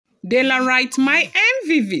Daylight, my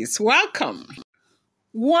MVVs, welcome.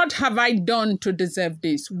 What have I done to deserve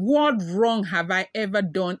this? What wrong have I ever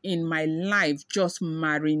done in my life just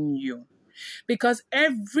marrying you? Because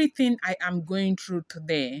everything I am going through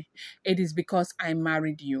today, it is because I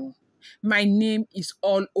married you. My name is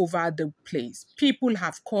all over the place. People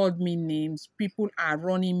have called me names. People are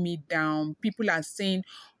running me down. People are saying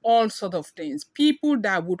all sorts of things. People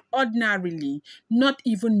that would ordinarily not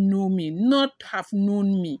even know me, not have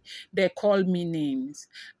known me, they call me names.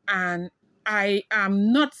 And I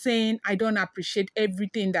am not saying I don't appreciate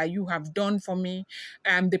everything that you have done for me.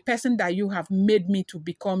 The person that you have made me to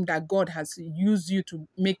become, that God has used you to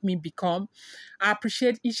make me become. I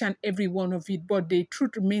appreciate each and every one of it, but the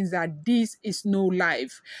truth remains that this is no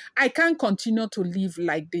life. I can't continue to live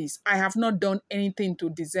like this. I have not done anything to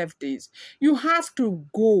deserve this. You have to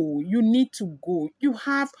go. You need to go. You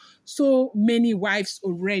have so many wives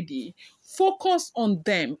already. Focus on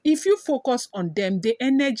them. If you focus on them, the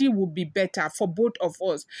energy will be better for both of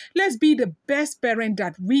us. Let's be the best parent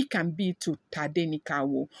that we can be to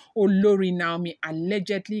Tadenikawo. Olori Naomi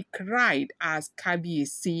allegedly cried as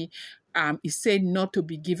Kabiyesi is said not to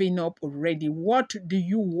be giving up already. What do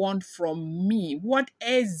you want from me? What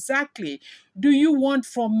exactly do you want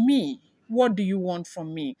from me? What do you want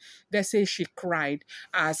from me? They say she cried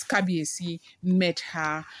as Kabiyesi met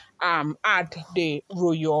her at the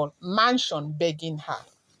royal mansion begging her.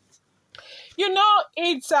 You know,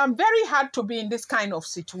 it's very hard to be in this kind of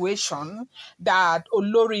situation that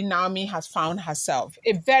Olori Naomi has found herself.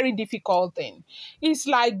 A very difficult thing. It's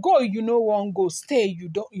like, go, you know, one go, stay, you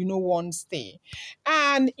know, one stay.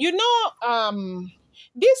 And, you know,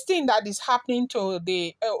 this thing that is happening to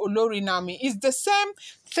the Olori Naomi is the same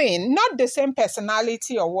thing, not the same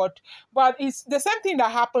personality or what, but it's the same thing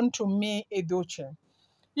that happened to me, Edochie.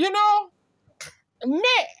 You know,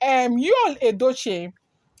 Yul Edochie,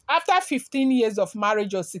 after 15 years of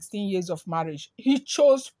marriage or 16 years of marriage, he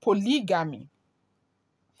chose polygamy.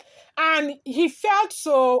 And he felt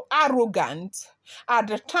so arrogant at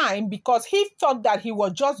the time because he thought that he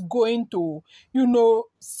was just going to, you know,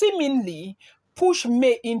 seemingly push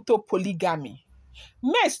May into polygamy.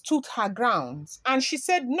 May stood her grounds and she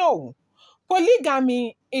said, no,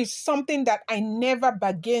 polygamy is something that I never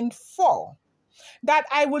bargained for, that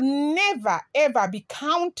I will never, ever be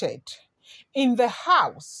counted in the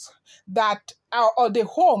house that or the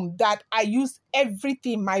home that I use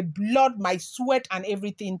everything, my blood, my sweat, and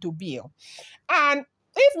everything to build. And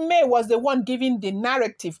if May was the one giving the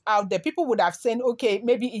narrative out there, people would have said, okay,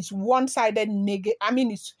 maybe it's one-sided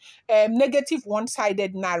it's negative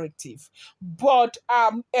one-sided narrative. But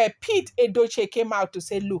Pete Edochie came out to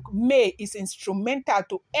say, look, May is instrumental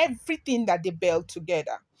to everything that they built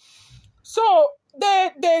together. So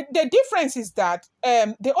the difference is that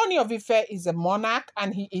the Ooni of Ife is a monarch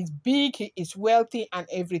and he is big, he is wealthy and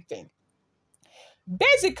everything.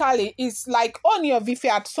 Basically, it's like Ooni of Ife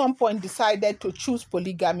at some point decided to choose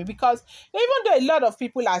polygamy because even though a lot of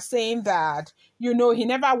people are saying that, you know, he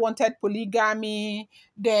never wanted polygamy,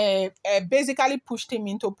 they basically pushed him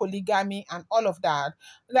into polygamy and all of that.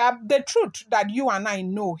 The truth that you and I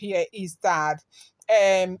know here is that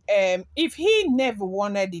if he never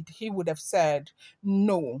wanted it, he would have said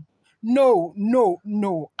no, no, no,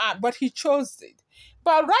 no. But he chose it.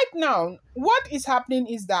 But right now, what is happening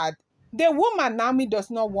is that the woman, Naomi,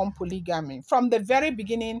 does not want polygamy. From the very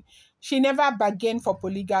beginning, she never bargained for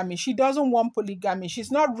polygamy. She doesn't want polygamy.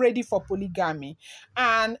 She's not ready for polygamy.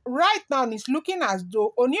 And right now, it's looking as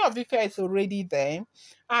though Ooni of Ife is already there.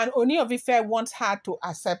 And Ooni of Ife wants her to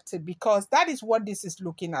accept it because that is what this is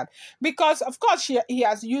looking at. Because, of course, he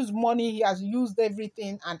has used money. He has used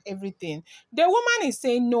everything and everything. The woman is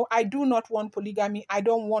saying, no, I do not want polygamy. I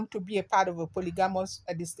don't want to be a part of a polygamous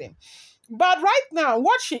this thing. But right now,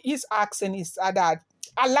 what she is asking is that,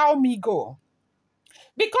 allow me go.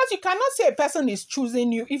 Because you cannot say a person is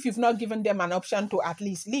choosing you if you've not given them an option to at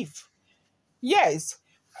least leave. Yes.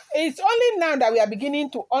 It's only now that we are beginning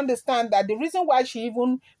to understand that the reason why she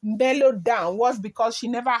even mellowed down was because she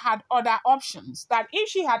never had other options. That if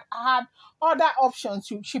she had had other options,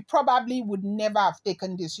 she probably would never have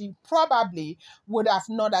taken this. She probably would have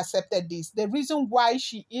not accepted this. The reason why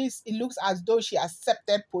it looks as though she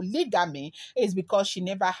accepted polygamy is because she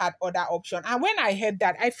never had other options. And when I heard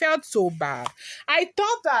that, I felt so bad. I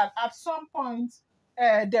thought that at some point,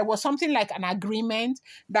 there was something like an agreement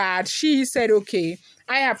that she said, okay,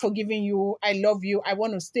 I have forgiven you, I love you, I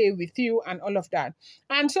want to stay with you and all of that.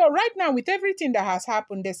 And so right now with everything that has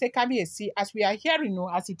happened, they say Kabiyesi, as we are hearing,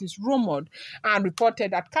 as it is rumored and reported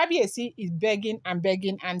that Kabiyesi is begging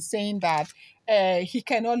and saying that he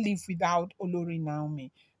cannot live without Olori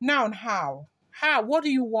Naomi. Now how? How? What do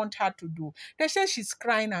you want her to do? They say she's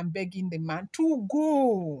crying and begging the man to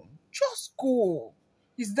go. Just go.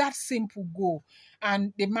 It's that simple, go.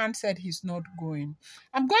 And the man said he's not going.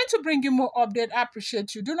 I'm going to bring you more update. I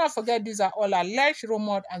appreciate you. Do not forget these are all alleged,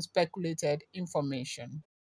 rumored, and speculated information.